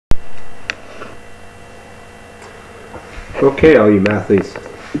Okay, all you mathletes,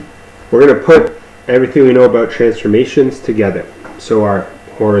 we're going to put everything we know about transformations together. So our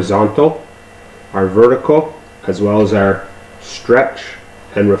horizontal, our vertical, as well as our stretch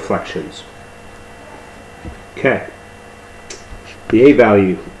and reflections. Okay, the A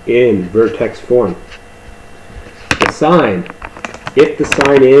value in vertex form. The sign, if the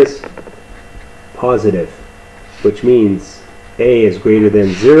sign is positive, which means A is greater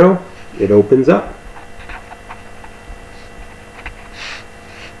than 0, it opens up.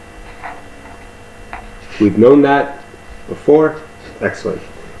 We've known that before. Excellent.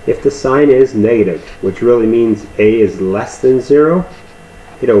 If the sign is negative, which really means A is less than 0,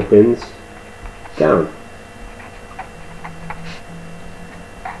 it opens down.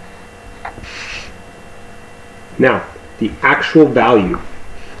 Now, the actual value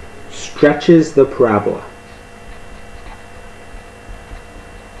stretches the parabola.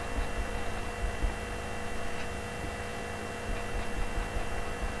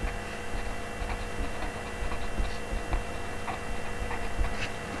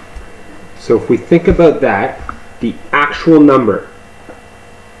 So if we think about that, the actual number,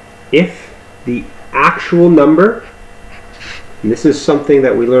 if the actual number, and this is something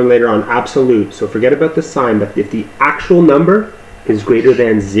that we learn later on, absolute, so forget about the sign, but if the actual number is greater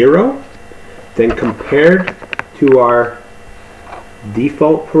than 0, then compared to our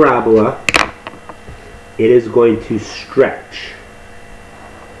default parabola, it is going to stretch,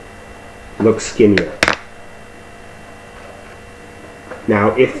 look skinnier. Now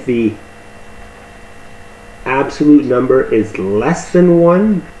if the absolute number is less than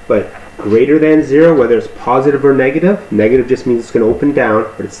 1 but greater than 0, whether it's positive or negative, negative just means it's going to open down,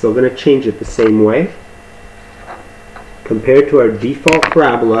 but it's still going to change it the same way. Compared to our default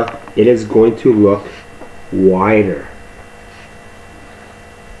parabola, it is going to look wider.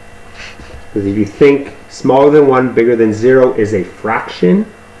 Because if you think smaller than 1, bigger than 0 is a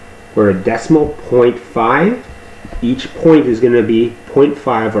fraction or a decimal, 0.5, each point is going to be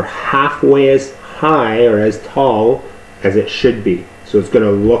 0.5 or halfway as high or as tall as it should be. So it's going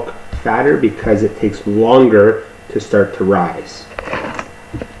to look fatter because it takes longer to start to rise.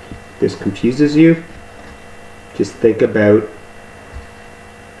 If this confuses you, just think about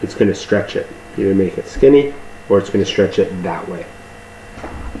it's going to stretch it. Either make it skinny or it's going to stretch it that way.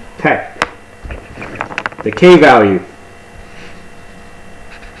 Okay. The K value.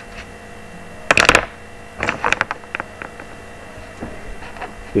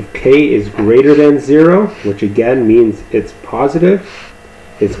 If K is greater than 0, which again means it's positive,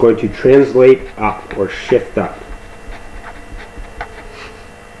 it's going to translate up or shift up.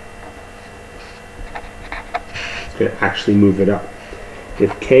 It's going to actually move it up.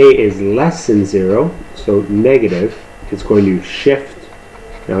 If K is less than 0, so negative, it's going to shift.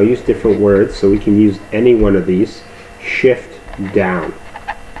 Now I'll use different words, so we can use any one of these. Shift down.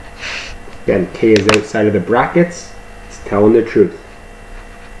 Again, K is outside of the brackets. It's telling the truth.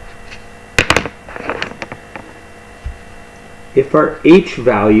 If our H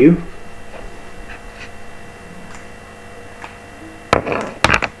value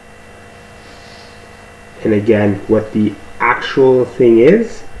and again what the actual thing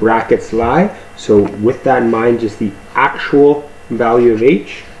is, brackets lie, so with that in mind, just the actual value of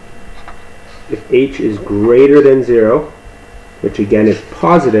H, if H is greater than 0, which again is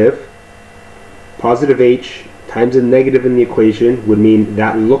positive, positive H times a negative in the equation would mean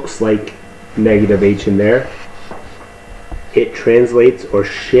that looks like negative H in there. It translates or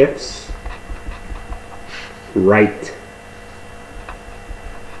shifts right.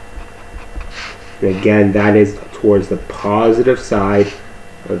 And again, that is towards the positive side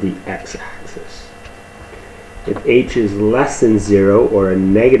of the x-axis. If H is less than 0 or a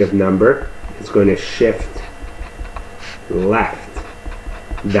negative number, it's going to shift left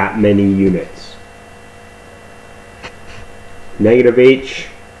that many units. Negative H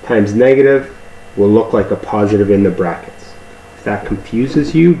times negative will look like a positive in the brackets. If that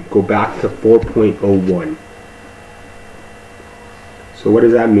confuses you, go back to 4.01. So what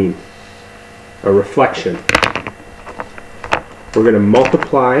does that mean? A reflection. We're going to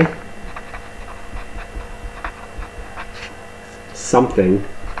multiply something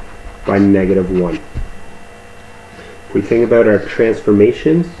by -1. If we think about our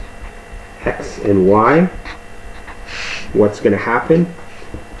transformations, x and y, what's going to happen?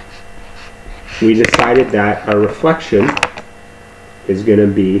 We decided that our reflection is going to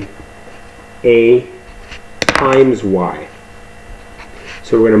be A times y.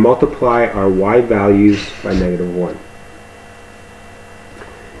 So we're going to multiply our y values by -1.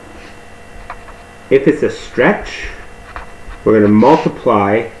 If it's a stretch, we're going to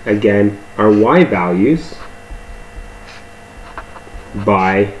multiply again our y values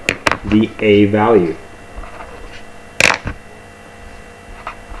by the A value.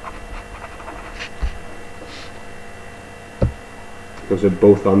 Those are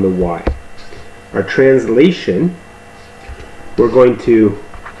both on the Y. Our translation, we're going to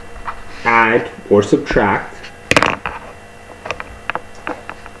add or subtract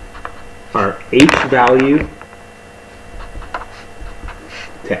our H value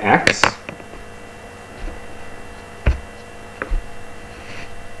to X,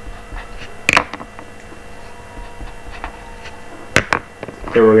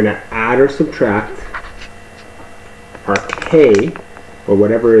 and we're going to add or subtract our K, or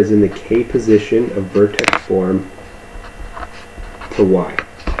whatever is in the K position of vertex form, to Y.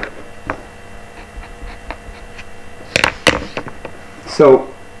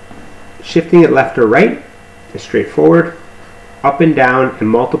 So shifting it left or right is straightforward. Up and down and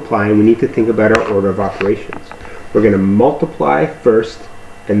multiplying, we need to think about our order of operations. We're going to multiply first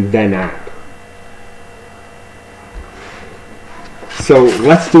and then add. So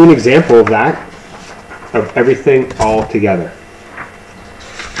let's do an example of that, of everything all together.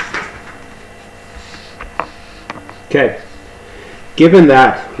 Okay, given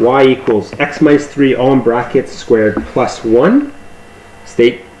that y equals x minus 3 all in brackets squared plus 1,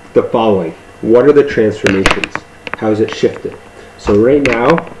 state the following. What are the transformations? How is it shifted? So right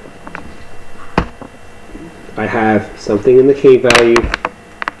now, I have something in the k value,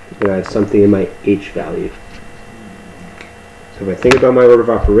 and I have something in my h value. So if I think about my order of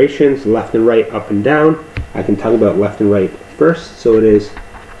operations, left and right, up and down, I can talk about left and right first. So it is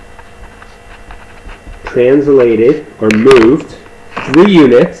translated or moved 3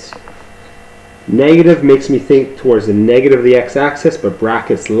 units. Negative makes me think towards the negative of the x-axis, but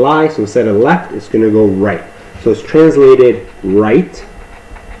brackets lie, so instead of left, it's going to go right. So it's translated right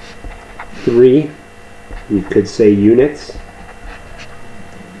 3, we could say units,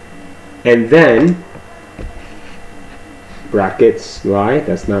 and then brackets lie,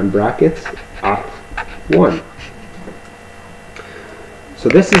 that's not in brackets, up 1. So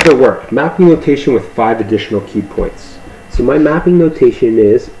this is the work. Mapping notation with 5 additional key points. So my mapping notation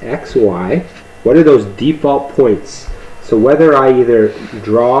is x, y. What are those default points? So whether I either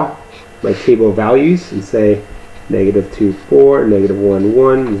draw my table of values and say negative 2, 4, negative 1,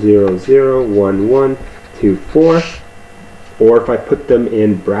 1, 0, 0, 1, 1, 2, 4, or if I put them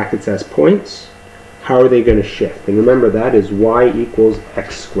in brackets as points, how are they going to shift? And remember, that is y equals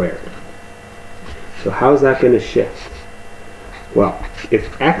x squared. So how is that going to shift? Well,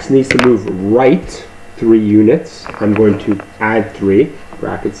 if x needs to move right 3 units, I'm going to add 3,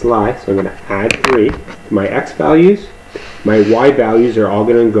 brackets lie, so I'm going to add 3 to my x values. My y values are all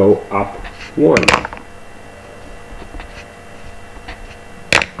going to go up 1.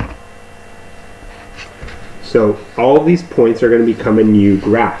 So all these points are going to become a new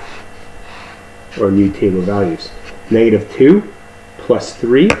graph, or a new table of values. Negative 2 plus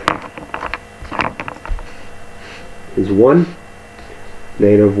 3 is 1.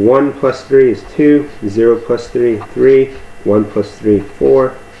 Negative 1 plus 3 is 2. 0 plus 3, 3. 1 plus 3,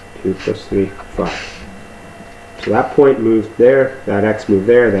 4. 2 plus 3, 5. So that point moved there, that x moved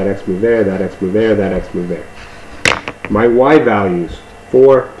there, that x moved there, that x moved there, that x moved there. My y values,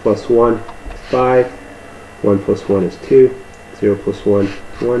 4 plus 1 is 5. 1 plus 1 is 2. 0 plus 1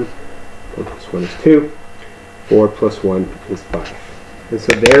 is 1. 1 plus 1 is 2. 4 plus 1 is 5. And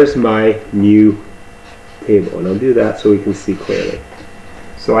so there's my new table. And I'll do that so we can see clearly.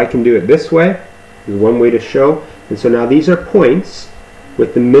 So I can do it this way. There's one way to show. And so now these are points,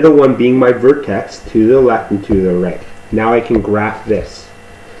 with the middle one being my vertex to the left and to the right. Now I can graph this.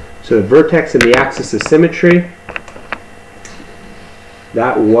 So the vertex and the axis of symmetry,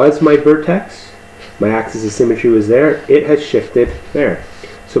 that was my vertex. My axis of symmetry was there. It has shifted there.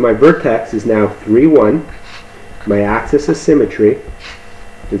 So my vertex is now 3, 1. My axis of symmetry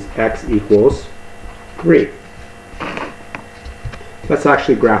is x equals 3. Let's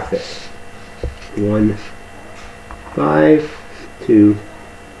actually graph this. 1, 5, 2,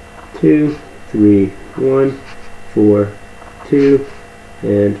 2, 3, 1, 4, 2,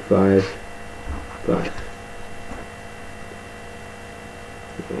 and 5, 5.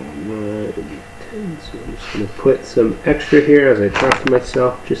 So I'm just going to put some extra here as I talk to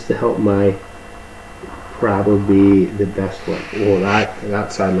myself, just to help my probably the best one. Oh,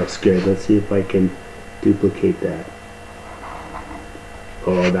 that side looks good. Let's see if I can duplicate that.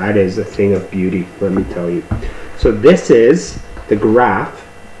 Oh, that is a thing of beauty, let me tell you. So this is the graph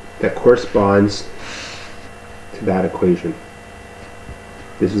that corresponds to that equation.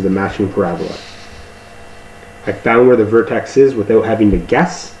 This is the matching parabola. I found where the vertex is without having to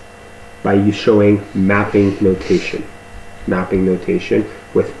guess by you showing mapping notation. mapping notation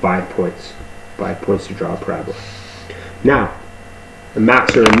with 5 points. 5 points to draw a parabola. Now, a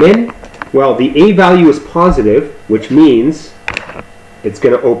max or a min. Well, the a value is positive, which means it's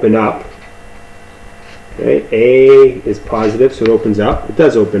going to open up. Okay, a is positive, so it opens up. It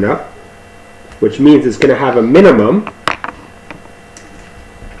does open up, which means it's going to have a minimum.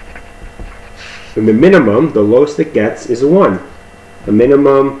 And the minimum, the lowest it gets, is a 1. A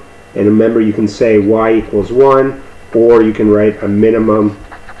minimum, and remember you can say y equals 1, or you can write a minimum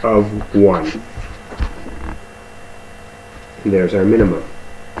of 1. And there's our minimum.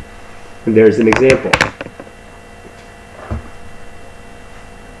 And there's an example.